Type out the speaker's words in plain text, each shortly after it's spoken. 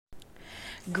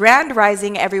Grand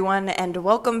Rising, everyone, and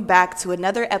welcome back to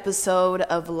another episode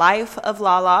of Life of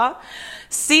Lala,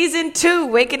 Season 2,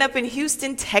 Waking Up in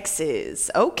Houston, Texas.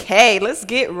 Okay, let's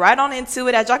get right on into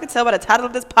it. As y'all can tell by the title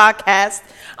of this podcast,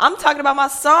 I'm talking about my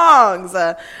songs,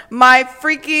 my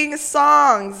freaking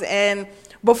songs. And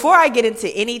before I get into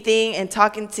anything and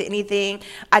talking to anything,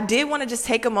 I did want to just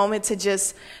take a moment to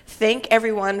just thank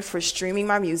everyone for streaming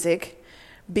my music,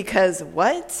 because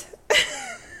what?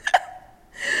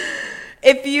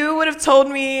 If you would have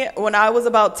told me when I was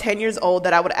about 10 years old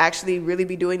that I would actually really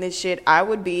be doing this shit, I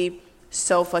would be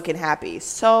so fucking happy.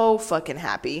 So fucking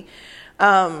happy.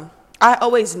 I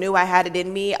always knew I had it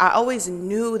in me. I always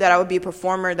knew that I would be a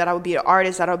performer, that I would be an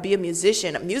artist, that I would be a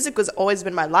musician. Music has always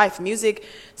been my life. Music,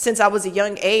 since I was a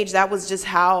young age, that was just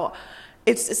how,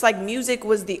 it's like music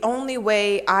was the only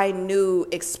way I knew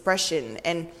expression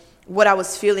and what I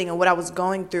was feeling and what I was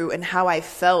going through and how I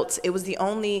felt. It was the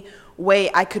only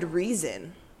way I could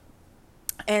reason.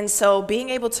 And so being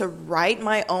able to write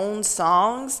my own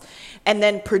songs and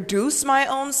then produce my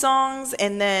own songs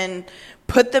and then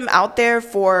put them out there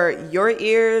for your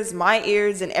ears, my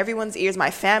ears, and everyone's ears, my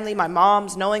family, my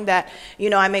mom's, knowing that, you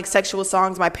know, I make sexual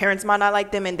songs, my parents might not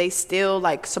like them and they still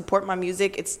like support my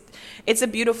music. It's a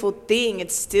beautiful thing.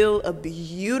 It's still a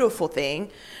beautiful thing.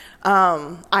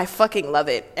 I fucking love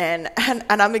it. And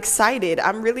I'm excited.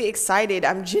 I'm really excited.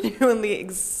 I'm genuinely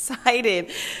excited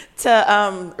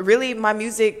to, really for my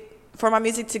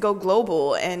music to go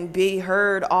global and be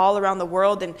heard all around the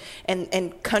world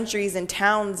and countries and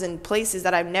towns and places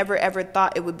that I've never ever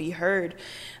thought it would be heard.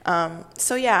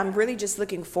 So yeah, I'm really just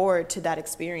looking forward to that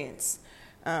experience.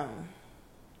 But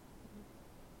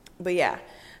yeah,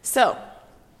 so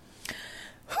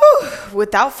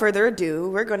without further ado,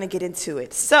 we're going to get into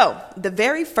it. So, the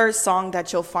very first song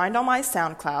that you'll find on my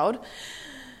SoundCloud,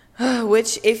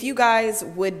 which if you guys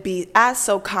would be as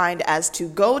so kind as to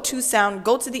go to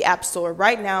the App Store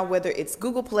right now, whether it's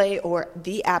Google Play or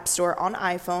the App Store on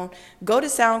iPhone, go to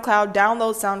SoundCloud,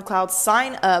 download SoundCloud,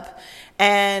 sign up,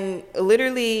 and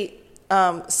literally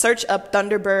search up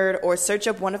Thunderbird or search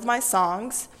up one of my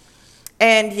songs.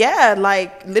 And yeah,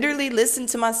 like literally listen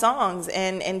to my songs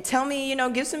and tell me, you know,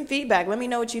 give some feedback. Let me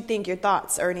know what you think, your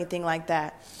thoughts or anything like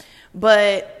that.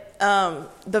 But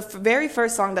the very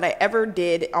first song that I ever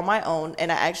did on my own,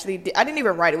 and I didn't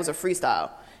even write, it was a freestyle.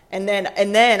 And then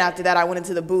after that I went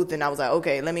into the booth and I was like,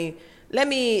 okay, let me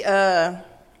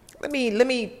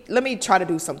try to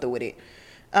do something with it.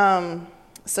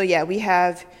 So yeah, we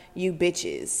have You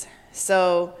Bitches.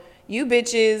 So You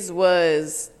Bitches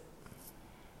was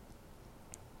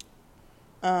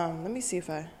let me see if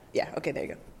okay, there you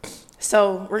go.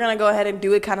 So we're going to go ahead and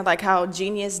do it kind of like how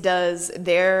Genius does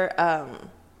their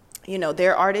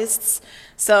artists.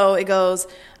 So it goes,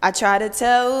 I try to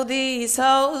tell these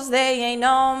hoes they ain't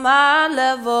on my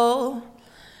level.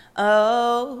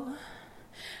 Oh,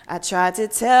 I try to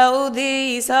tell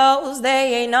these hoes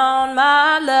they ain't on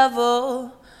my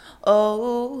level.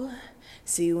 Oh,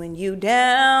 see when you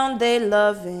down, they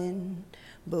loving,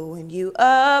 but when you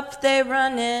up, they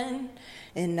running.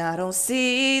 And I don't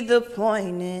see the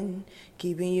point in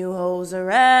keeping you hoes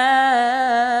around.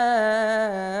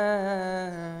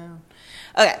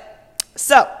 Okay,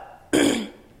 so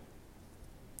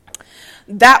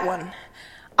that one,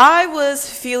 I was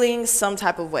feeling some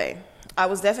type of way. I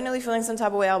was definitely feeling some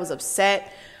type of way. I was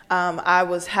upset. I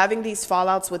was having these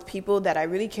fallouts with people that I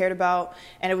really cared about,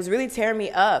 and it was really tearing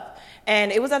me up.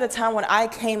 And it was at a time when I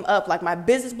came up, like my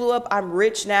business blew up. I'm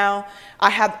rich now. I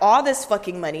have all this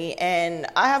fucking money, and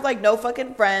I have like no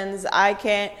fucking friends. I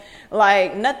can't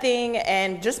like nothing,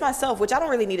 and just myself, which I don't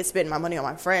really need to spend my money on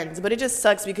my friends, but it just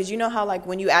sucks because you know how like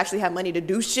when you actually have money to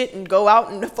do shit and go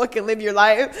out and fucking live your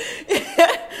life,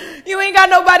 you ain't got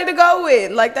nobody to go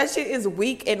with. Like that shit is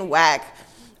weak and whack.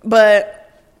 But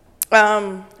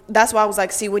that's why I was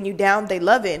like, see, when you down, they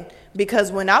loving.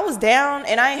 Because when I was down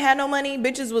and I ain't had no money,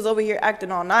 bitches was over here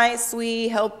acting all nice, sweet,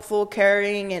 helpful,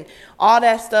 caring, and all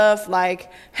that stuff, like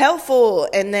helpful.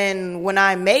 And then when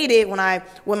I made it, when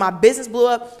my business blew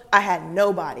up, I had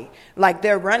nobody. Like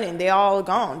they're running, they all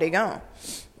gone, they gone.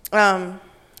 And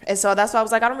so that's why I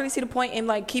was like, I don't really see the point in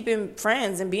like keeping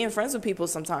friends and being friends with people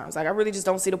sometimes. Like I really just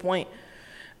don't see the point.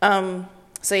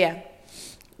 So yeah.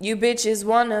 You bitches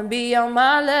wanna be on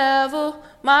my level,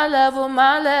 my level,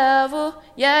 my level.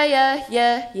 Yeah, yeah,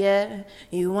 yeah, yeah.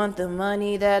 You want the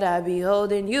money that I be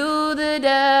holding. You the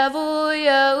devil,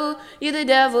 yo. You the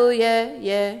devil, yeah,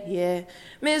 yeah, yeah.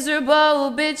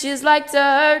 Miserable bitches like to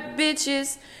hurt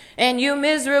bitches. And you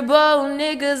miserable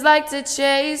niggas like to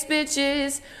chase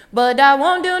bitches. But I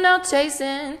won't do no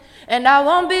chasing. And I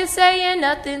won't be saying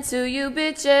nothing to you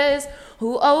bitches.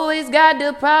 who always got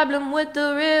the problem with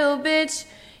the real bitch.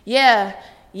 Yeah,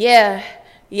 yeah,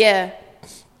 yeah.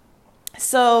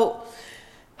 So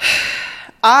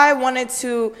I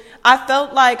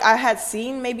felt like I had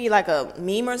seen maybe like a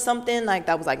meme or something like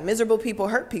that was like miserable people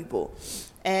hurt people.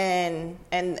 And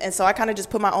so I kind of just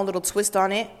put my own little twist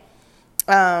on it.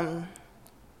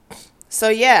 So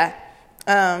yeah,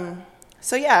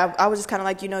 I was just kind of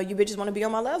like, you bitches want to be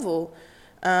on my level.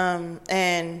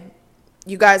 And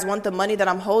you guys want the money that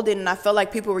I'm holding. And I felt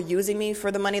like people were using me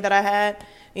for the money that I had,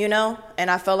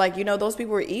 and I felt like, those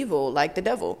people were evil, like the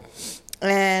devil.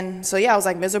 And so, yeah, I was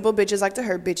like, miserable bitches like to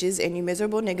hurt bitches, and you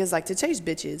miserable niggas like to chase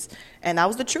bitches. And that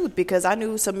was the truth, because I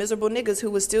knew some miserable niggas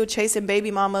who was still chasing baby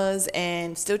mamas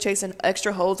and still chasing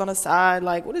extra hoes on the side.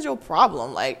 Like, what is your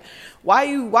problem? Like, why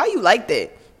you like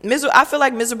that? I feel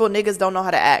like miserable niggas don't know how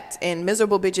to act, and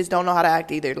miserable bitches don't know how to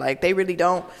act either. Like, they really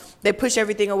don't. They push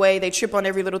everything away. They trip on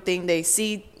every little thing. They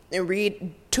see and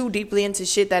read too deeply into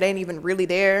shit that ain't even really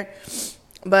there.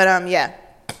 But, yeah.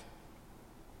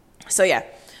 So, yeah.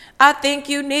 I think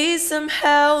you need some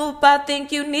help. I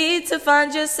think you need to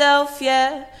find yourself,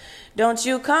 yeah. Don't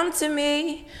you come to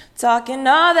me talking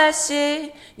all that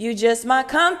shit. You just my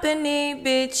company,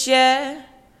 bitch, yeah.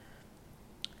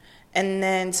 And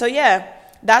then, so yeah,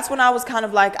 that's when I was kind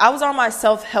of like, I was on my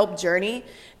self-help journey,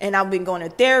 and I've been going to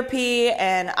therapy,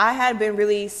 and I had been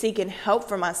really seeking help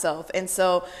for myself. And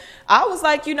so I was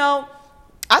like,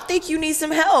 I think you need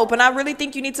some help, and I really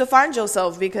think you need to find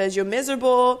yourself, because you're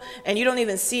miserable and you don't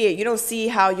even see it. You don't see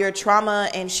how your trauma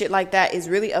and shit like that is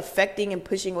really affecting and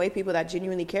pushing away people that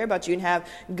genuinely care about you and have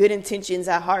good intentions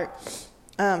at heart,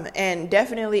 and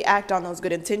definitely act on those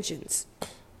good intentions.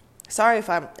 Sorry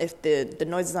if the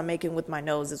noises I'm making with my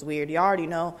nose is weird. You already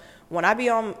know when I be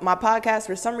on my podcast,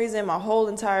 for some reason my whole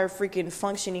entire freaking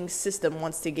functioning system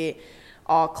wants to get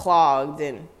all clogged,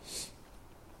 and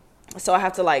so I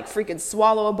have to like freaking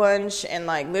swallow a bunch and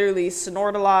like literally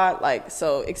snort a lot. Like,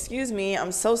 so excuse me,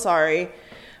 I'm so sorry.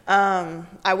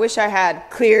 I wish I had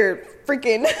clear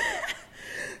freaking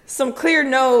some clear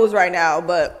nose right now,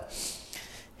 but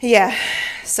yeah.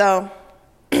 So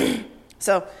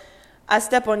I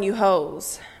step on you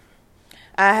hoes.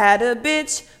 I had a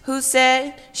bitch who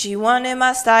said she wanted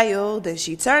my style. Then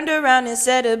she turned around and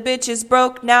said a bitch is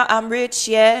broke, now I'm rich,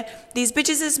 yeah. These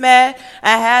bitches is mad.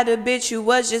 I had a bitch who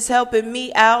was just helping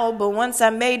me out, but once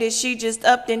I made it, she just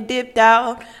upped and dipped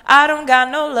out. I don't got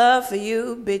no love for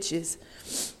you bitches.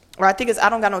 Or I think it's I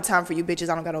don't got no time for you bitches.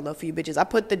 I don't got no love for you bitches. I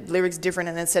put the lyrics different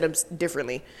and then said them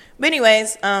differently. But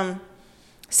anyways,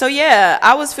 so yeah,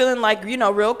 I was feeling like,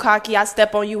 real cocky. I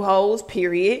step on you hoes,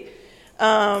 period.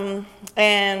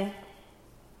 And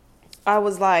I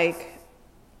was like,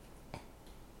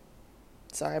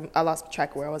 sorry, I lost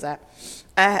track of where I was at.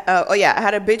 I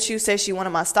had a bitch who said she wanted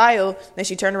my style. Then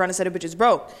she turned around and said a bitch is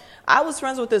broke. I was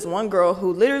friends with this one girl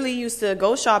who literally used to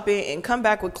go shopping and come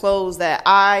back with clothes that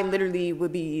I literally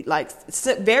would be like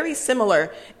very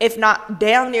similar, if not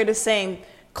damn near the same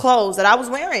clothes that I was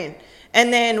wearing.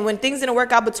 And then when things didn't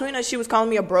work out between us, she was calling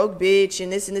me a broke bitch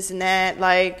and this and this and that.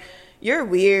 Like, you're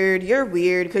weird,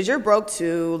 because you're broke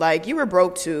too. Like, you were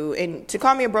broke too. And to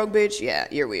call me a broke bitch, yeah,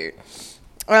 you're weird.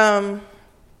 And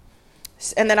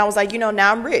then I was like,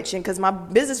 now I'm rich. And because my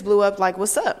business blew up, like,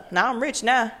 what's up? Now I'm rich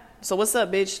now. So what's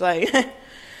up, bitch? Like,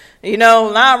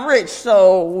 now I'm rich.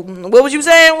 So what was you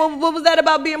saying? What was that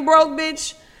about being broke,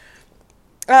 bitch?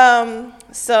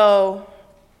 So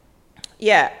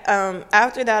yeah,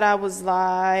 after that, I was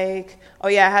like, oh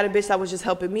yeah, I had a bitch that was just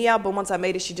helping me out, but once I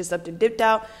made it, she just upped and dipped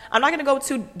out. I'm not going to go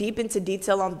too deep into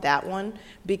detail on that one,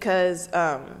 because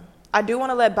I do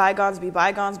want to let bygones be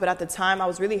bygones, but at the time, I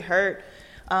was really hurt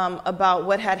about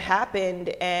what had happened,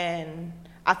 and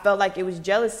I felt like it was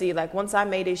jealousy. Like, once I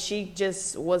made it, she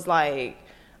just was like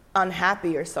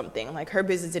unhappy or something. Like, her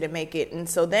business didn't make it, and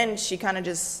so then she kind of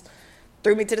just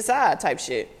threw me to the side type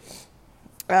shit.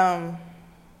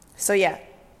 So yeah.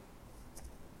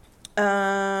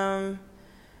 Oh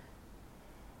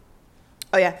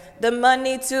yeah. The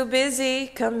money too busy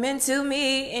coming to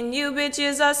me, and you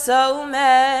bitches are so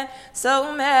mad,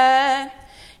 so mad.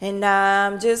 And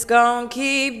I'm just gonna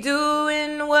keep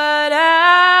doing what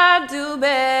I do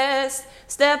best.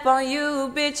 Step on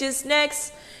you bitches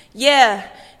next. Yeah,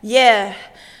 yeah.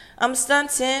 I'm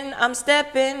stunting, I'm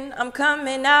stepping, I'm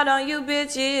coming out on you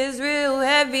bitches real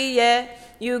heavy, yeah.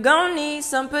 You gon' need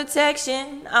some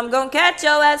protection. I'm gon' catch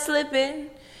your ass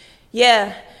slipping.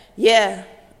 Yeah, yeah.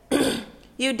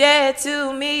 You dead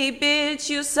to me, bitch.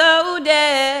 You so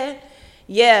dead.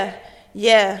 Yeah,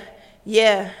 yeah,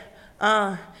 yeah.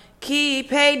 Keep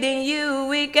hating you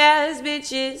weak ass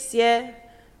bitches. Yeah.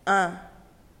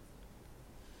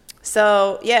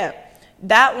 So yeah.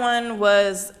 that one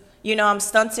was, you know, I'm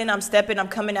stunting, I'm stepping, I'm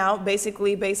coming out,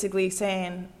 basically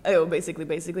saying, I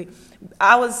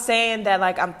was saying that,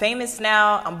 like, I'm famous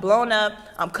now, I'm blown up,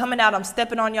 I'm coming out, I'm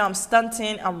stepping on y'all, I'm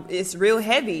stunting, it's real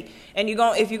heavy. And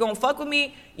if you're going to fuck with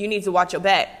me, you need to watch your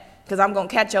back, because I'm going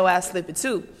to catch your ass slipping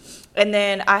too. And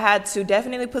then I had to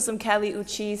definitely put some Kali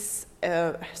Uchis,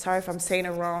 sorry if I'm saying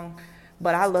it wrong,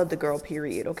 but I love the girl,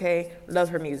 period, okay? Love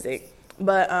her music.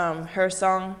 But her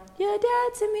song, You're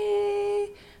Dead to Me.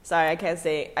 Sorry, I can't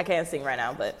sing right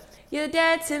now, but You're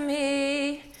Dead to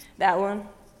Me. That one.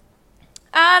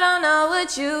 I don't know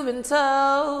what you've been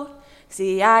told.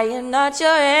 See, I am not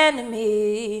your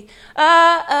enemy.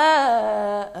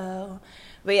 Oh.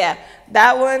 But yeah,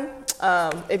 that one.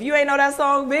 If you ain't know that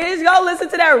song, bitch, go listen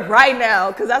to that right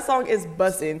now, because that song is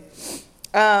bussin'.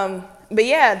 But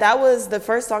yeah, that was the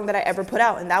first song that I ever put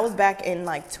out, and that was back in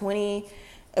like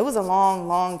it was a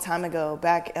long time ago,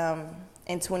 back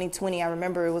in 2020. I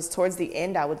remember it was towards the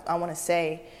end, I want to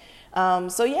say.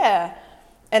 So yeah,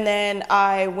 and then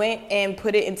I went and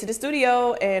put it into the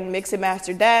studio and mix and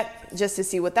mastered that just to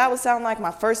see what that would sound like.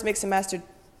 My first mix and mastered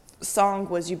song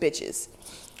was You Bitches.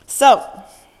 So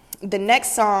the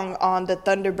next song on the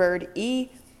Thunderbird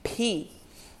EP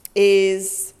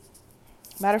is,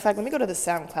 matter of fact, let me go to the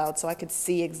SoundCloud so I could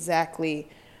see exactly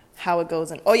how it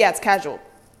goes. Oh yeah, it's Casual.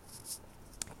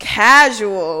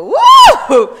 Casual.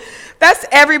 Woo! That's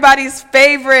everybody's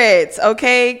favorite.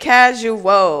 Okay,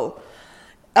 Casual.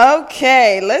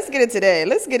 Okay, let's get it today.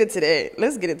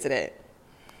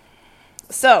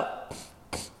 So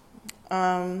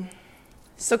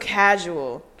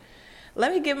Casual.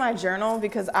 Let me get my journal,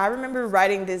 because I remember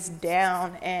writing this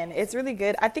down, and it's really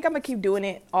good. I think I'm going to keep doing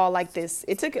it all like this.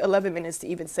 It took 11 minutes to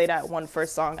even say that one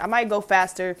first song. I might go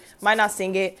faster, might not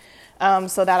sing it,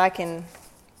 so that I can,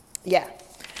 yeah.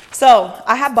 So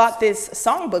I had bought this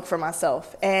songbook for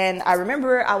myself, and I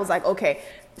remember I was like, okay,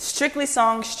 strictly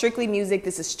songs, strictly music.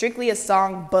 This is strictly a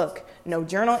song book. No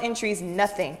journal entries,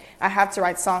 nothing. I have to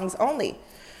write songs only.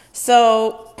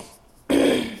 So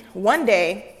one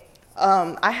day,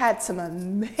 I had some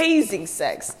amazing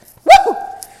sex. Woo!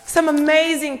 Some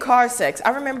amazing car sex. I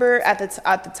remember at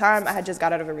the time I had just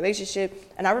got out of a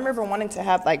relationship, and I remember wanting to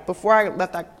have, like, before I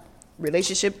left that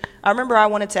relationship, I remember I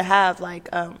wanted to have, like,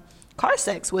 car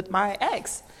sex with my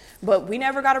ex. But we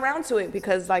never got around to it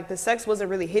because, like, the sex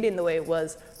wasn't really hitting the way it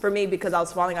was for me, because I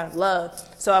was falling out of love.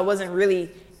 So I wasn't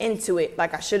really into it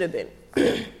like I should have been.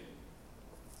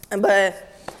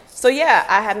 So yeah,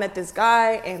 I had met this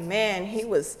guy, and man, he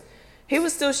was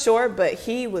still short, but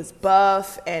he was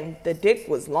buff, and the dick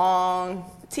was long.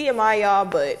 TMI, y'all,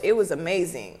 but it was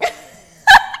amazing.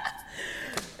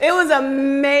 It was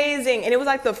amazing. And it was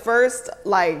like the first,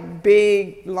 like,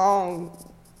 big, long,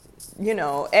 you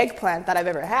know, eggplant that I've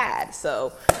ever had.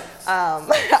 So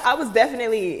I was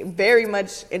definitely very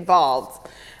much involved.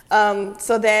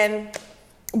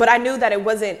 But I knew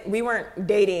that we weren't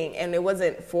dating, and it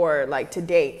wasn't for, like, to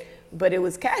date, but it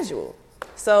was casual.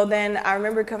 So then I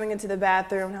remember coming into the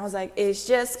bathroom, and I was like, it's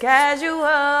just casual.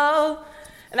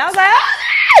 And I was like,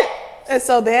 ah! And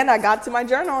so then I got to my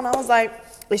journal, and I was like,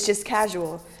 it's just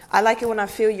casual. I like it when I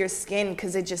feel your skin,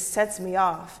 because it just sets me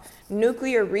off.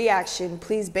 Nuclear reaction,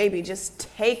 please, baby, just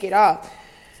take it off.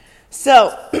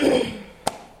 So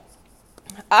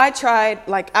I tried,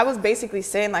 like, I was basically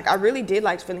saying, like, I really did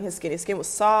like feeling his skin. His skin was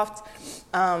soft,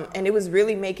 and it was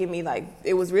really making me, like,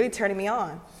 it was really turning me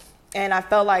on. And I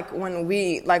felt like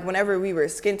whenever we were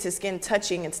skin to skin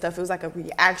touching and stuff, it was like a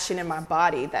reaction in my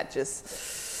body that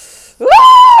just, woo,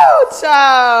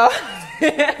 child.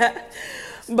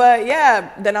 But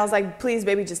yeah, then I was like, please,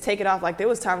 baby, just take it off. Like, there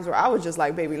was times where I was just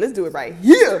like, baby, let's do it right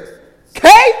here.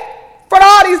 Okay? In front of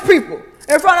all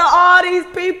these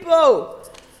people.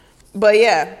 But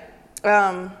yeah,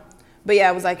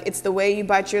 it was like, it's the way you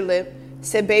bite your lip.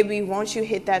 Said, baby, won't you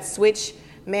hit that switch?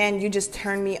 Man, you just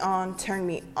turn me on.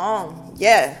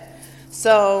 Yeah.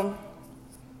 So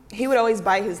he would always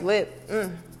bite his lip.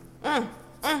 I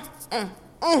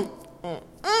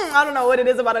don't know what it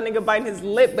is about a nigga biting his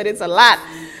lip, but it's a lot.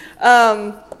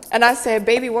 And I said,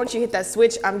 baby, won't you hit that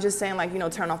switch? I'm just saying, like, you know,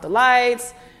 turn off the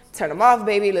lights, turn them off,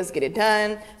 baby. Let's get it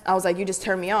done. I was like, you just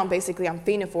turn me on. Basically, I'm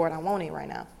fiending for it. I want it right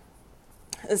now.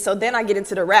 And so then I get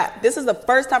into the rap. This is the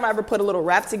first time I ever put a little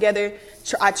rap together.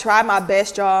 I tried my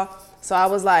best, y'all. So I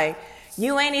was like,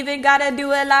 you ain't even gotta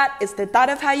do a lot. It's the thought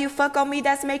of how you fuck on me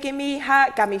that's making me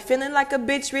hot. Got me feeling like a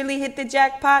bitch really hit the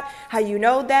jackpot. How you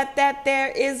know that there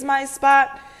is my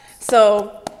spot.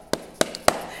 So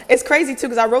it's crazy too,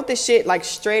 because I wrote this shit like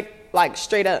straight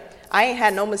up. I ain't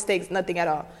had no mistakes, nothing at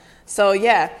all. So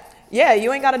yeah, Yeah,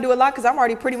 you ain't got to do a lot because I'm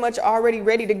already pretty much already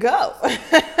ready to go.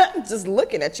 Just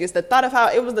looking at you. It's the thought of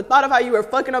how you were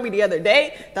fucking on me the other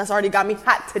day that's already got me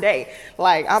hot today.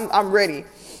 Like, I'm ready.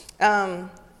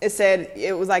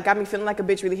 It was like, got me feeling like a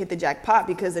bitch really hit the jackpot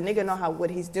because the nigga know what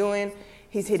he's doing.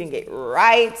 He's hitting it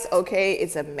right. Okay,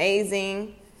 it's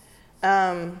amazing.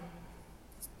 So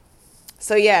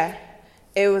yeah,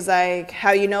 it was like,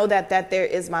 how you know that there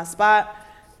is my spot.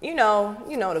 You know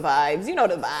the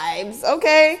vibes.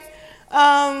 Okay.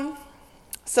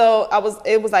 So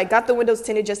it was like, got the windows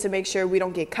tinted just to make sure we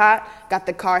don't get caught. Got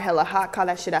the car hella hot, call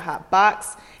that shit a hot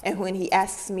box. And when he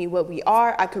asks me what we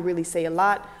are, I could really say a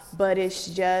lot, but it's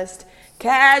just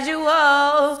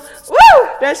casual. Woo!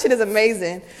 That shit is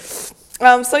amazing.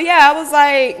 So yeah, I was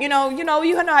like, you know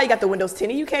how you got the windows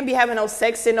tinted. You can't be having no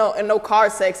sex and no car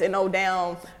sex and no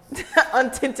damn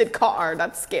untinted car.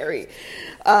 That's scary.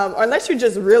 Or unless you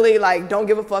just really like don't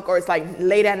give a fuck, or it's like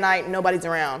late at night, nobody's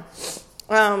around.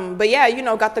 But yeah,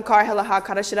 got the car hella hot,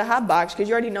 caught that shit a hot box, because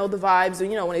you already know the vibes.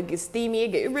 When it gets steamy,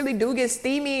 it really do get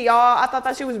steamy, y'all. I thought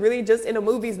that shit was really just in the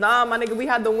movies. Nah, my nigga, we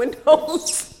had the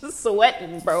windows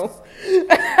sweating, bro.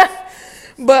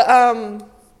 But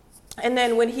and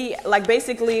then when he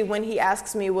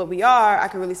asks me what we are, I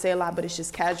can really say a lot, but it's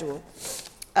just casual.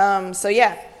 So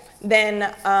yeah,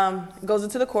 then goes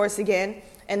into the chorus again.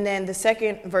 And then the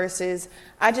second verse is,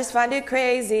 I just find it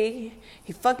crazy.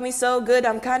 He fucked me so good,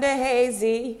 I'm kinda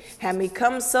hazy. Had me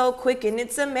come so quick and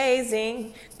it's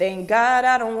amazing. Thank God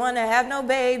I don't wanna have no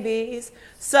babies.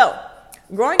 So,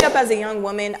 growing up as a young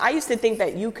woman, I used to think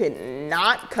that you could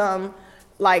not come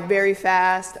like very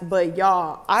fast. But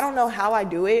y'all, I don't know how I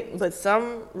do it, but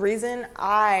some reason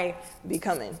I be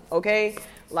coming, okay?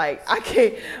 Like,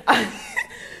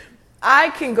 I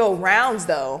can go rounds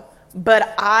though.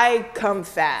 But I come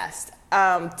fast.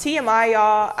 TMI,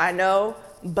 y'all, I know.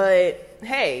 But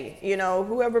hey,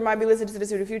 whoever might be listening to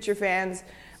this, or the future fans,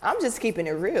 I'm just keeping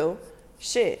it real.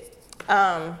 Shit.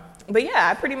 But yeah,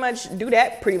 I pretty much do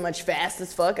that pretty much fast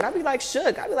as fuck. And I'd be like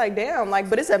shook. I'd be like, damn.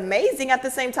 But it's amazing at the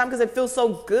same time because it feels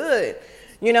so good.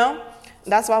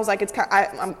 That's why I was like,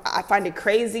 I find it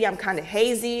crazy. I'm kind of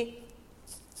hazy.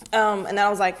 And then I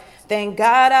was like, thank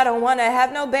God I don't want to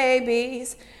have no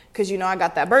babies. Because, I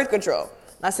got that birth control.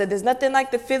 I said, there's nothing like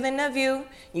the feeling of you.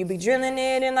 You be drilling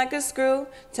it in like a screw.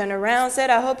 Turn around, said,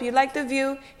 I hope you like the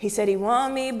view. He said he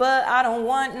want me, but I don't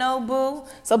want no boo.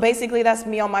 So basically, that's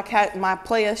me on my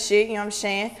player shit, you know what I'm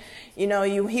saying?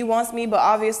 He wants me, but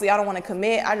obviously I don't want to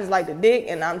commit. I just like the dick,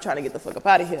 and I'm trying to get the fuck up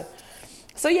out of here.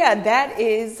 So yeah, that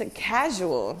is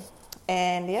Casual.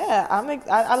 And yeah,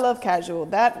 I love Casual.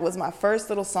 That was my first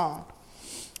little song.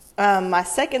 My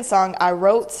second song I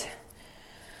wrote...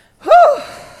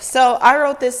 So I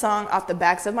wrote this song off the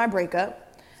backs of my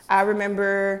breakup. I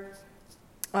remember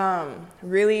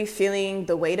really feeling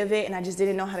the weight of it, and I just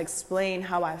didn't know how to explain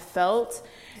how I felt.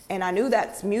 And I knew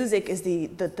that music is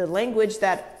the language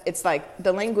that, it's like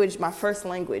the language, my first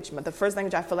language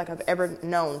I feel like I've ever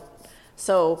known.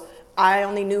 So I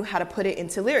only knew how to put it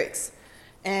into lyrics.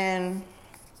 And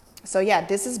so yeah,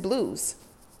 this is Blues.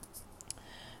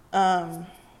 Let's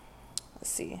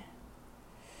see.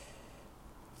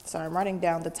 Sorry, I'm writing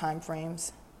down the time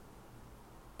frames.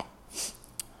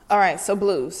 All right, so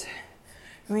Blues.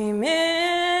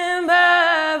 Remember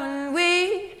when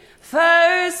we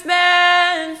first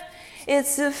met?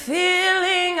 It's a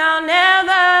feeling I'll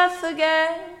never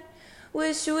forget.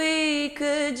 Wish we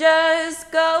could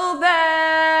just go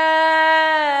back.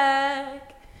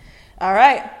 All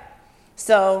right.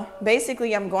 So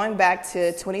basically, I'm going back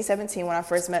to 2017 when I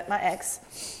first met my ex.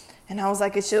 And I was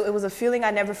like, it was a feeling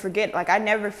I never forget. Like, I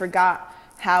never forgot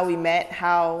how we met,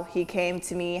 how he came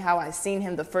to me, how I seen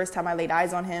him the first time I laid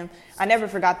eyes on him. I never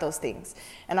forgot those things.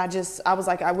 And I was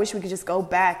like, I wish we could just go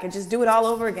back and just do it all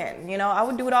over again. I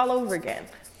would do it all over again.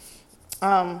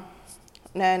 And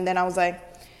then I was like,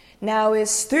 now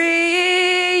it's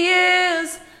 3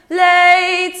 years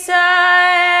later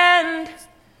and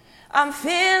I'm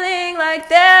feeling like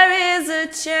there is a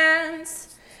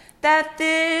chance that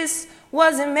this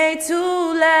wasn't made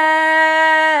to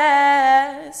last.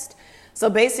 So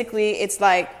basically, it's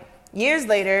like years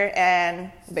later,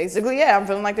 and basically, yeah, I'm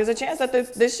feeling like there's a chance that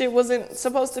this shit wasn't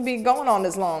supposed to be going on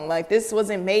this long. Like, this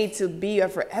wasn't made to be a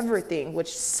forever thing,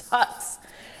 which sucks.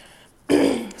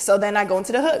 So then I go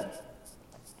into the hook.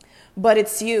 But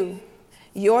it's you.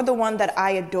 You're the one that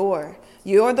I adore.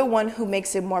 You're the one who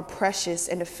makes it more precious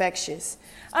and infectious.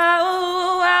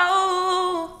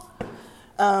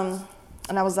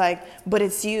 And I was like, but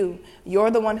it's you.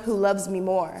 You're the one who loves me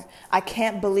more. I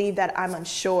can't believe that I'm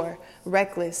unsure,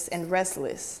 reckless, and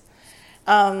restless.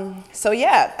 So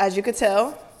yeah, as you could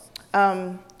tell,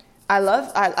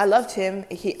 I loved him.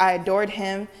 I adored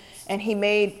him, and he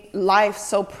made life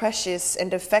so precious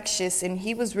and infectious, and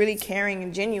he was really caring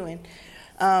and genuine.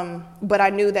 But I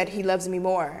knew that he loves me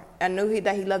more. I knew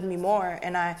that he loved me more,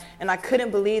 and I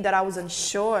couldn't believe that I was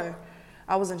unsure.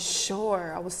 I was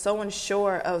unsure. I was so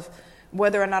unsure of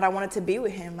whether or not I wanted to be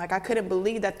with him. Like, I couldn't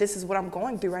believe that this is what I'm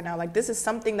going through right now. Like, this is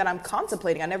something that I'm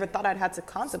contemplating. I never thought I'd had to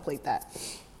contemplate that.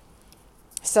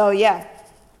 So, yeah.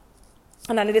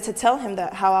 And I needed to tell him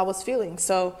that, how I was feeling.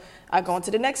 So I go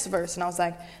into the next verse, and I was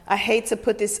like, I hate to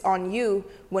put this on you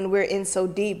when we're in so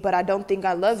deep, but I don't think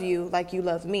I love you like you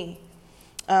love me.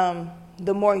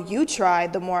 The more you try,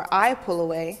 the more I pull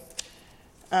away.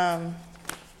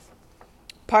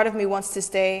 Part of me wants to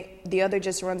stay, the other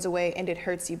just runs away, and it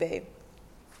hurts you, babe.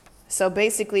 So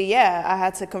basically, yeah, I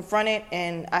had to confront it,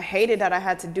 and I hated that I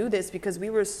had to do this because we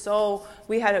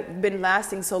had been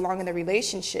lasting so long in the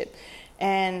relationship,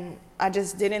 and I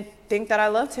just didn't think that I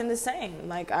loved him the same.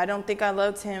 Like, I don't think I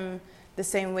loved him the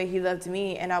same way he loved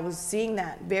me, and I was seeing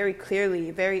that very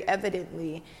clearly, very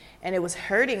evidently, and it was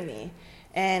hurting me.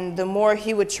 And the more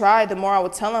he would try, the more I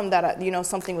would tell him that,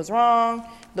 something was wrong.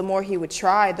 The more he would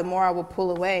try, the more I would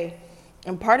pull away.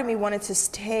 And part of me wanted to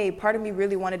stay. Part of me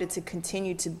really wanted it to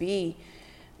continue to be.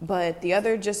 But the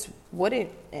other just wouldn't,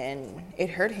 and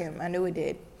it hurt him. I knew it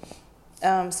did.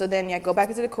 So then, yeah, go back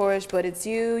into the chorus. But it's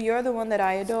you, you're the one that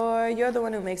I adore. You're the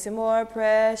one who makes it more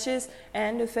precious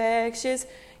and infectious.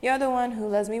 You're the one who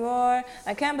loves me more.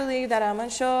 I can't believe that I'm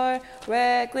unsure,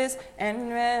 reckless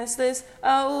and restless.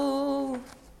 Oh.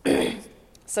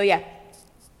 So, yeah.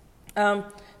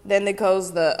 Then there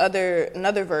goes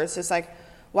another verse. It's like,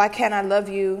 why can't I love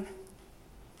you?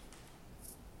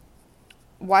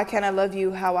 Why can't I love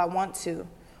you how I want to?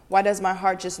 Why does my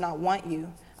heart just not want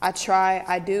you? I try,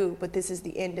 I do, but this is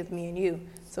the end of me and you.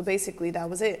 So basically, that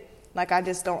was it. Like,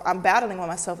 I'm battling with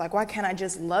myself. Like, why can't I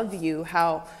just love you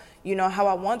how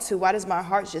I want to? Why does my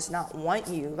heart just not want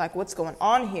you? Like, what's going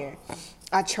on here?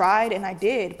 I tried and I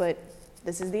did, but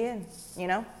this is the end,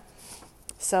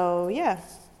 So, yeah,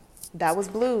 that was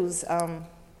Blues.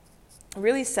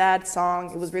 Really sad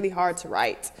song. It was really hard to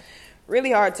write.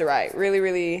 Really hard to write. Really,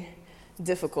 really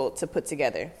difficult to put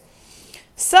together.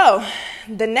 So,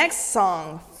 the next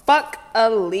song, Fuck a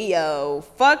Leo.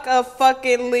 Fuck a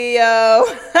fucking Leo.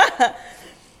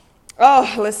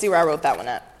 Oh, let's see where I wrote that one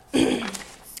at.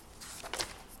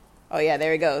 Oh, yeah,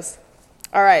 there it goes.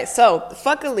 All right, so,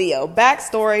 Fuck a Leo.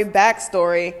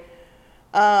 Backstory.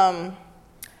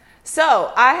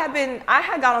 So, I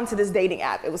had got onto this dating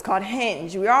app. It was called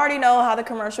Hinge. We already know how the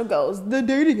commercial goes. The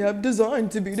dating app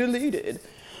designed to be deleted.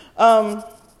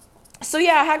 So,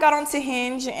 yeah, I had got onto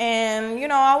Hinge,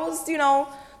 and, I was,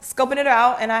 scoping it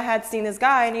out, and I had seen this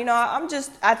guy, and,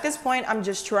 at this point, I'm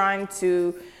just trying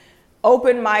to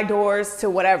open my doors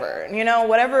to whatever.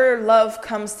 Whatever love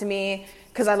comes to me,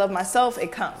 because I love myself,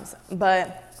 it comes.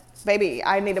 But, baby,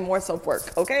 I needed more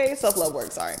self-work, okay? Self-love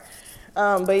work, sorry.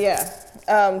 But,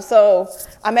 yeah. So,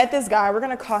 I met this guy. We're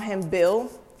going to call him Bill.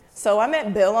 So I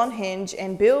met Bill on Hinge,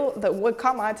 and Bill, what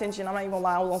caught my attention, I'm not even gonna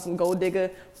lie, I was on some gold digger,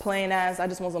 plain ass, I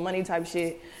just want some money type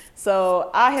shit.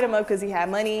 So I hit him up because he had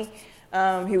money.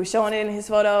 He was showing it in his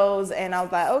photos, and I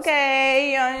was like,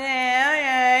 okay,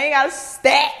 yeah, he got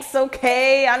stacks,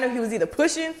 okay. I knew he was either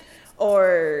pushing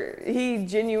or he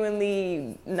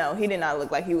genuinely, no, he did not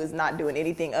look like he was not doing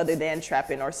anything other than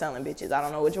trapping or selling bitches. I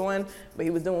don't know which one, but he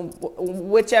was doing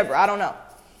whichever, I don't know.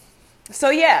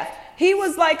 So yeah, he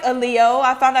was like a Leo.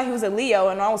 I found out he was a Leo,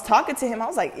 and when I was talking to him, I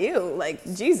was like, ew, like,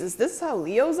 Jesus, this is how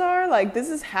Leos are? Like, this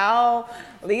is how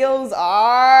Leos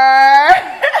are?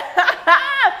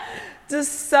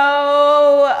 Just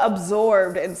so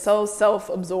absorbed and so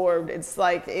self-absorbed. It's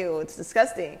like, ew, it's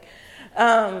disgusting.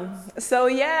 So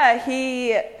yeah,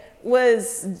 he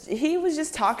was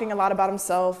just talking a lot about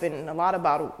himself and a lot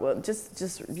about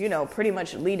just pretty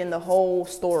much leading the whole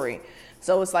story.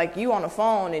 So it's like you on the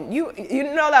phone, and you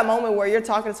know that moment where you're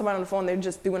talking to somebody on the phone, they're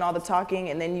just doing all the talking,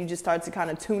 and then you just start to kind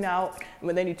of tune out,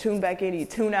 but then you tune back in, you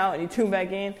tune out, and you tune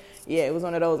back in. Yeah, it was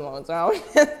one of those moments.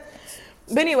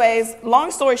 But anyways,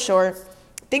 long story short,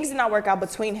 things did not work out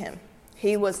between him.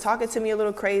 He was talking to me a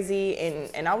little crazy,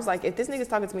 and I was like, if this nigga's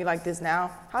talking to me like this now,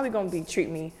 how he gonna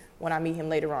treat me when I meet him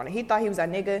later on? And he thought he was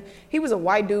that nigga. He was a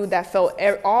white dude that felt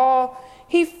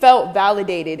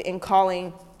validated in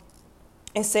calling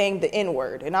and saying the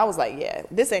N-word. And I was like, yeah,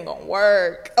 this ain't gonna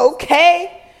work.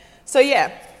 Okay. So yeah,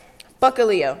 fuck a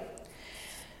Leo.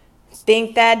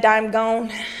 Think that dime gon'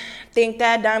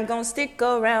 stick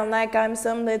around like I'm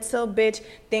some little bitch.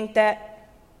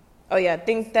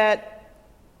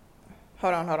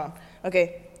 Hold on.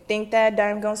 Okay. Think that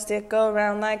dime gon' stick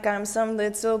around like I'm some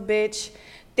little bitch.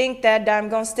 Think that I'm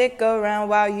gonna stick around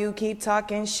while you keep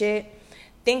talking shit.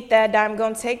 Think that I'm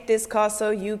gonna take this call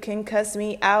so you can cuss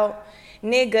me out.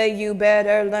 Nigga, you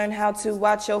better learn how to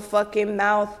watch your fucking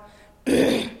mouth.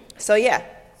 So yeah.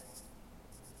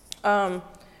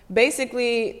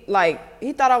 Basically, like,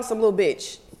 he thought I was some little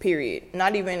bitch, period.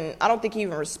 I don't think he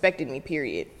even respected me,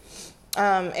 period.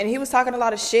 And he was talking a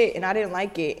lot of shit, and I didn't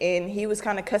like it. And he was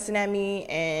kind of cussing at me,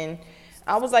 and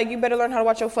I was like, you better learn how to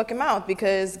watch your fucking mouth,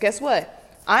 because guess what?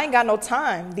 I ain't got no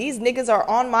time. These niggas are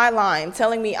on my line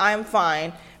telling me I'm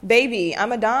fine. Baby,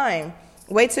 I'm a dime.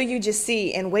 Wait till you just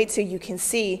see, and wait till you can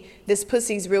see this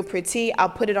pussy's real pretty. I'll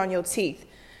put it on your teeth.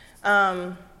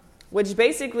 Which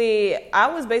basically, I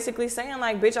was basically saying,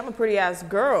 like, bitch, I'm a pretty ass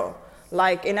girl.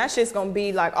 Like, and that shit's gonna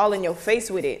be like all in your face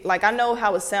with it. Like, I know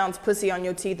how it sounds, pussy on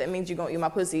your teeth. That means you're gonna eat my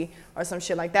pussy or some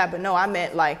shit like that. But no, I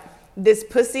meant like this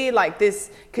pussy, like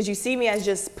this, because you see me as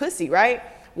just pussy, right?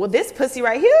 Well, this pussy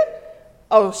right here,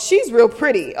 oh, she's real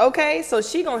pretty, okay? So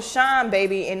she gonna shine,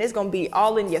 baby, and it's gonna be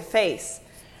all in your face.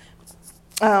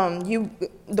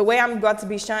 The way I'm about to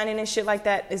be shining and shit like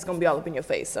that, it's gonna be all up in your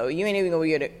face. So you ain't even gonna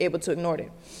be able to ignore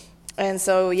it. And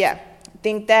so, yeah,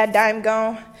 think that I'm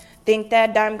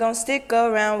gonna stick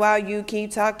around while you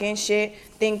keep talking shit.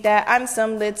 Think that I'm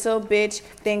some little bitch.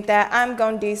 Think that I'm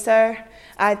gonna deserve.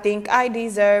 I think I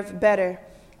deserve better.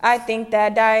 I think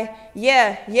that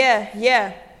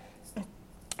yeah.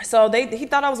 So he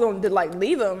thought I was going to like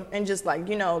leave him and just like,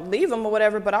 leave him or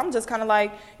whatever. But I'm just kind of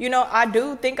like, I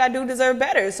do think I do deserve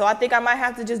better. So I think I might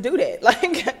have to just do that.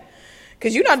 Like,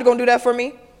 because you're not going to do that for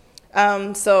me.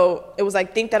 So it was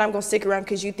like, think that I'm going to stick around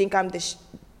because you think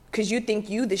because you think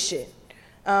you the shit.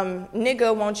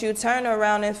 Nigga, won't you turn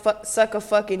around and suck a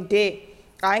fucking dick?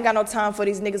 I ain't got no time for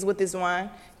these niggas with this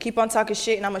wine. Keep on talking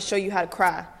shit and I'm going to show you how to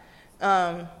cry.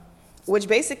 Which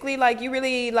basically, like, you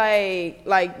really,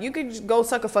 like, you could just go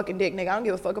suck a fucking dick, nigga. I don't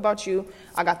give a fuck about you.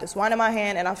 I got this wine in my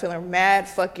hand, and I'm feeling mad,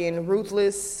 fucking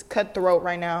ruthless, cutthroat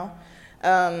right now.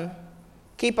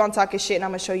 Keep on talking shit, and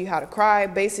I'm going to show you how to cry.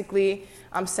 Basically,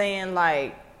 I'm saying,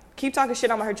 like, keep talking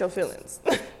shit, I'm going to hurt your feelings.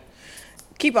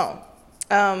 Keep on.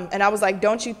 And I was like,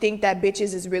 don't you think that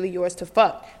bitches is really yours to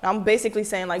fuck? And I'm basically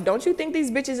saying, like, don't you think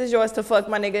these bitches is yours to fuck,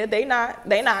 my nigga? They not.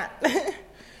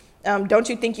 Don't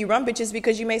you think you run bitches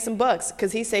because you made some bucks?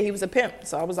 Because he said he was a pimp.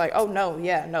 So I was like, oh, no,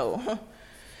 yeah, no.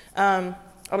 I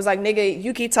was like, nigga,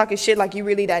 you keep talking shit like you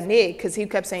really that nigga. Because he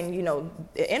kept saying,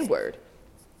 the N-word.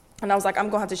 And I was like, I'm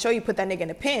going to have to show you, put that nigga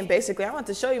in a pen. Basically, I want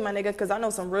to show you, my nigga, because I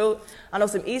know some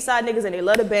east side niggas and they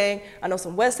love to bang. I know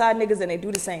some west side niggas and they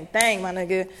do the same thing, my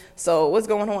nigga. So what's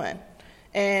going on?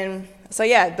 And so,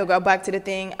 yeah, they'll go back to the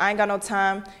thing. I ain't got no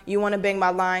time. You want to bang my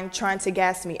line, trying to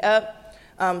gas me up.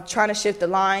 Trying to shift the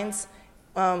lines.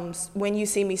 When you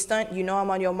see me stunt, I'm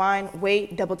on your mind.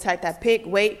 Wait, double tap that pic.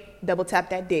 Wait, double tap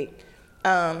that dick.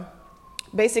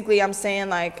 Basically, I'm saying,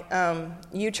 like,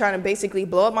 you trying to basically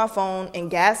blow up my phone and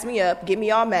gas me up, get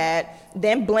me all mad,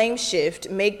 then blame shift,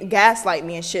 gaslight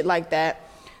me and shit like that.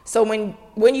 So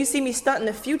when you see me stunt in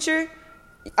the future,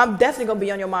 I'm definitely going to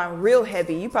be on your mind real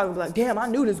heavy. You probably be like, damn, I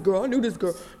knew this girl.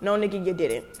 No, nigga, you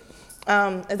didn't.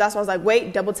 And that's why I was like,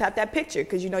 wait, double tap that picture.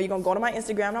 Because, you're going to go to my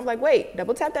Instagram. And I'm like, wait,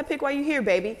 double tap that pic while you're here,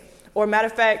 baby. Or matter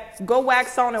of fact, go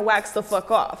wax on and wax the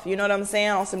fuck off. You know what I'm saying?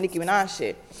 On some Nicki Minaj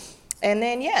shit. And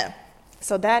then, yeah.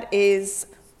 So that is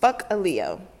Fuck a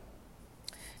Leo.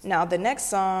 Now, the next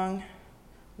song,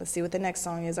 let's see what the next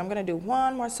song is. I'm going to do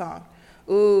one more song.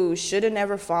 Ooh, Shoulda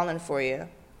Never Fallen For You.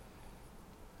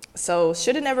 So,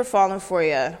 Shoulda Never Fallen For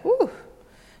You. Woo.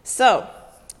 So,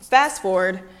 fast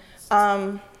forward.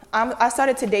 I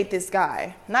started to date this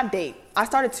guy. Not date. I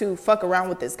started to fuck around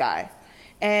with this guy.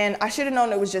 And I should have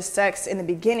known it was just sex in the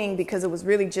beginning because it was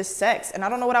really just sex. And I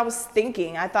don't know what I was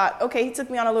thinking. I thought, okay, he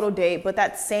took me on a little date, but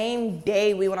that same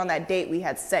day we went on that date, we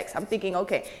had sex. I'm thinking,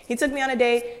 okay, he took me on a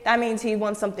date, that means he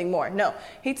wants something more. No,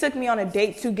 he took me on a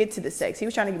date to get to the sex. He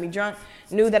was trying to get me drunk,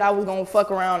 knew that I was going to fuck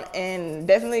around and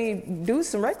definitely do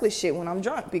some reckless shit when I'm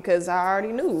drunk because I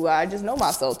already knew. I just know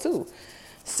myself too.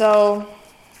 So,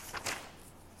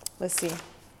 let's see.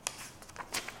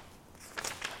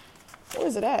 Where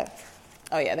is it at?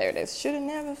 Oh, yeah, there it is. Shoulda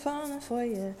never fallen for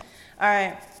you. All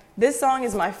right. This song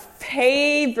is my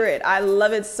favorite. I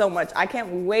love it so much. I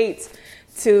can't wait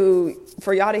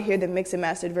for y'all to hear the mixed and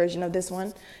mastered version of this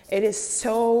one. It is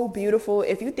so beautiful.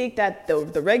 If you think that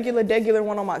the regular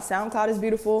one on my SoundCloud is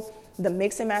beautiful, the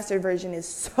mixed and mastered version is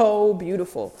so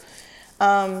beautiful.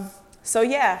 So,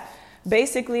 yeah.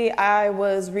 Basically, I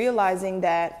was realizing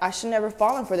that I should never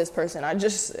fallen for this person. I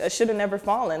should have never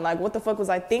fallen. Like, what the fuck was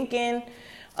I thinking?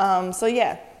 So,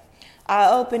 yeah. I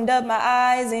opened up my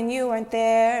eyes and you weren't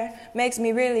there. Makes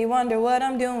me really wonder what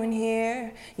I'm doing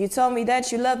here. You told me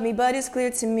that you love me, but it's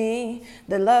clear to me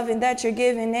the loving that you're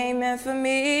giving ain't meant for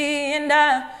me. And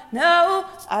I know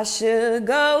I should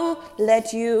go,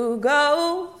 let you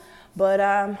go, but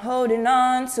I'm holding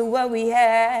on to what we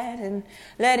had, and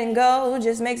letting go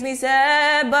just makes me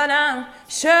sad. But I'm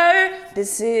sure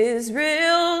this is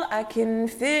real. I can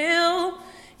feel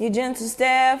your gentle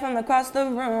stare from across the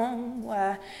room.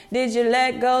 Why did you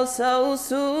let go so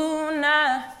soon?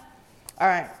 All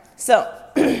right, so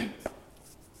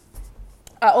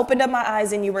I opened up my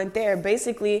eyes and you weren't there.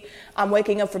 Basically, I'm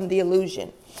waking up from the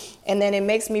illusion. And then it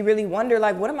makes me really wonder,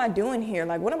 like, what am I doing here?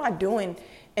 Like, what am I doing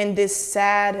in this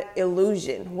sad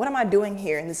illusion? What am I doing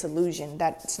here in this illusion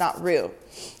that's not real?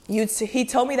 He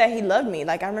told me that he loved me.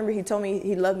 Like, I remember he told me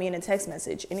he loved me in a text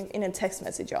message. In a text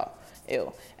message, y'all.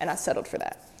 Ew. And I settled for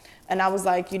that. And I was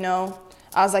like, you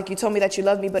told me that you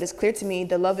love me, but it's clear to me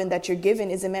the loving that you're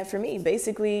giving isn't meant for me.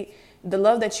 Basically, the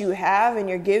love that you have and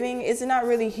you're giving is not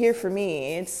really here for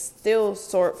me. It's still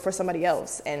for somebody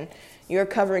else. And you're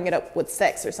covering it up with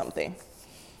sex or something.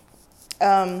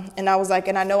 And I was like,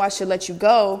 and I know I should let you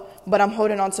go, but I'm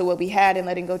holding on to what we had, and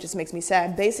letting go just makes me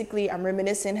sad. Basically, I'm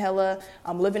reminiscing hella.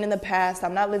 I'm living in the past.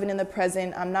 I'm not living in the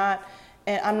present.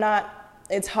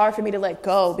 It's hard for me to let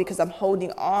go because I'm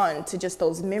holding on to just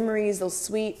those memories, those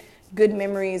sweet, good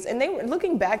memories. And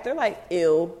looking back, they're like,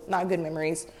 ew, not good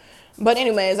memories. But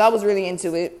anyways, I was really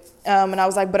into it. And I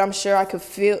was like, but I'm sure I could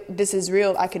feel, this is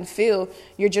real. I can feel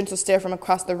your gentle stare from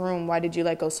across the room. Why did you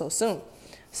let go so soon?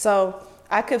 So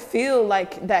I could feel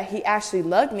like that he actually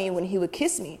loved me when he would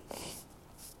kiss me.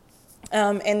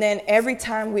 And then every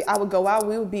time I would go out,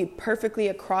 we would be perfectly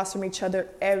across from each other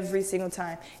every single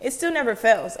time. It still never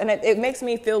fails. And it makes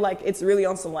me feel like it's really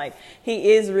on some, like,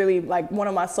 he is really like one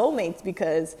of my soulmates,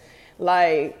 because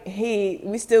like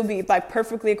we still be like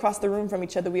perfectly across the room from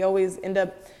each other. I always end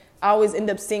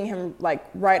up seeing him like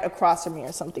right across from me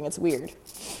or something. It's weird.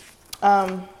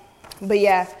 But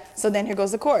yeah, so then here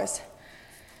goes the chorus.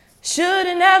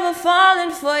 Should've never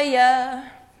fallen for ya.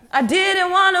 I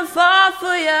didn't want to fall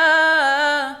for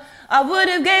ya. I would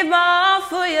have gave my all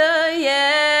for ya.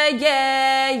 Yeah,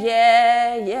 yeah,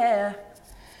 yeah, yeah.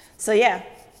 So yeah,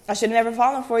 I should have never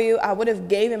fallen for you. I would have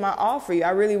given my all for you.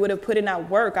 I really would have put in that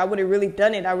work. I would have really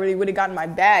done it. I really would have gotten my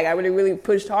bag. I would have really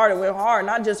pushed hard and went hard,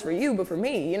 not just for you, but for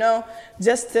me,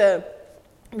 just to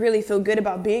really feel good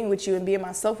about being with you and being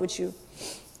myself with you.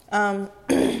 I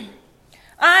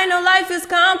know life is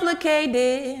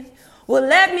complicated. Well,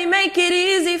 let me make it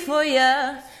easy for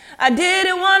ya. I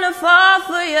didn't want to fall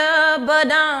for ya,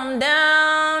 but I'm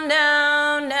down,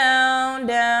 down, down,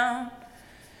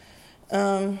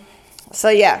 down. So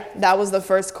yeah, that was the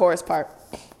first chorus part.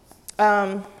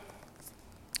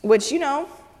 Which,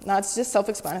 it's just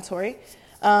self-explanatory.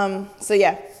 So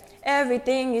yeah,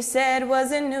 everything you said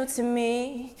wasn't new to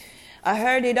me. I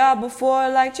heard it all before,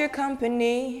 liked your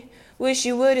company. Wish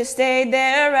you would have stayed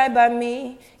there right by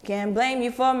me. Can't blame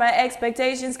you for my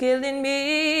expectations killing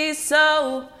me.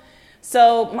 So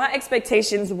my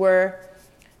expectations were,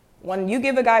 when you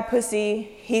give a guy pussy,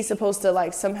 he's supposed to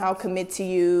like somehow commit to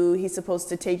you. He's supposed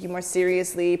to take you more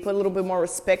seriously, put a little bit more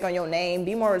respect on your name,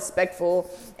 be more respectful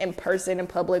in person, in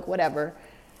public, whatever.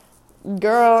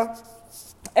 Girl,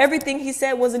 everything he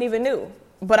said wasn't even new,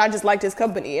 but I just liked his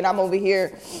company, and I'm over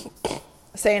here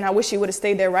saying I wish he would have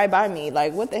stayed there right by me.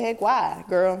 Like, what the heck? Why,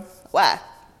 girl? Why?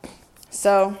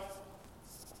 So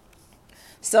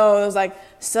it was like,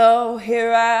 so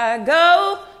here I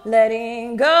go,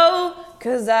 letting go,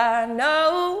 'cause I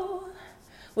know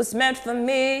what's meant for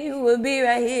me will be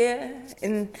right here.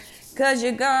 And 'cause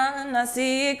you're gone, I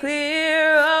see it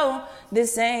clear. Oh,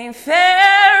 this ain't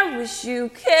fair. Wish you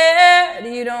cared,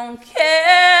 you don't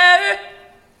care.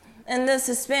 And the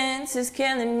suspense is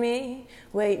killing me.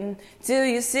 Waiting till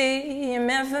you see you're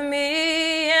meant for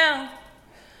me. Yeah.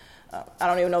 I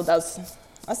don't even know what that was.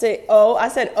 I said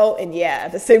oh and yeah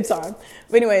at the same time.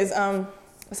 But anyways,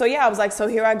 so yeah, I was like, so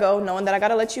here I go, knowing that I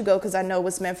gotta let you go because I know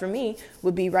what's meant for me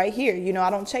would be right here. I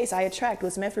don't chase, I attract.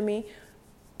 What's meant for me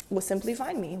will simply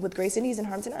find me with grace and ease and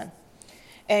harm to none.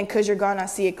 And because you're gone, I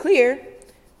see it clear,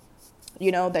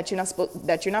 that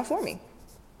you're not for me.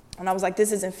 And I was like,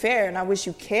 this isn't fair, and I wish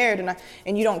you cared,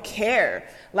 and you don't care.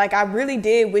 Like, I really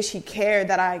did wish he cared,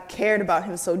 that I cared about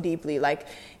him so deeply, like,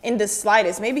 in the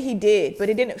slightest. Maybe he did, but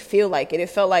it didn't feel like it. It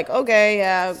felt like, okay,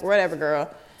 yeah, whatever, girl.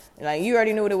 Like, you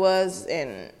already knew what it was,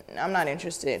 and I'm not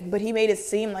interested. But he made it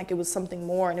seem like it was something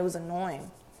more, and it was annoying.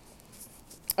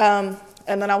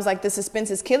 And then I was like, the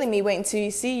suspense is killing me. Wait until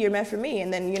you see you're meant for me.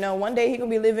 And then, one day he gonna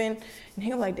be living, and he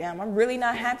gonna be like, damn, I'm really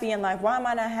not happy in life. Why am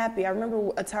I not happy? I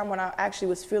remember a time when I actually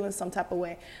was feeling some type of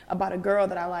way about a girl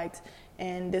that I liked,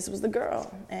 and this was the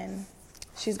girl, and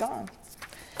she's gone.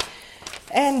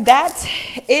 And that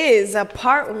is a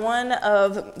part 1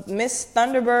 of Miss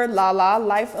Thunderbird Lala,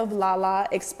 Life of Lala,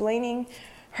 explaining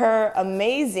her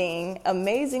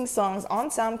amazing songs on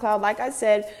SoundCloud. Like I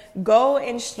said, go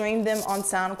and stream them on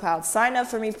SoundCloud. Sign up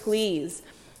for me, please.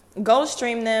 Go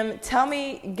stream them. Tell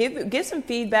me, give some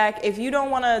feedback. If you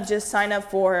don't want to just sign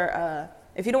up for,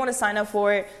 if you don't want to sign up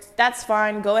for it, that's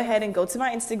fine. Go ahead and go to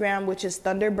my Instagram, which is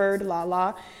Thunderbird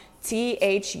Lala,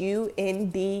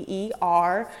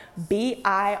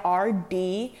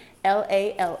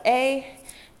 ThunderBirdLala.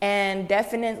 And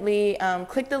definitely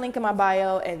click the link in my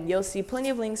bio, and you'll see plenty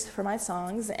of links for my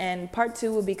songs. And part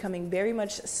 2 will be coming very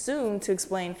much soon to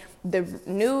explain the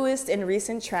newest and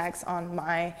recent tracks on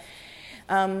my,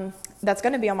 that's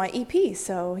going to be on my EP.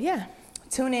 So yeah,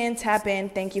 tune in, tap in.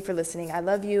 Thank you for listening. I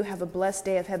love you. Have a blessed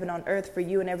day of heaven on earth for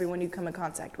you and everyone you come in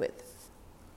contact with.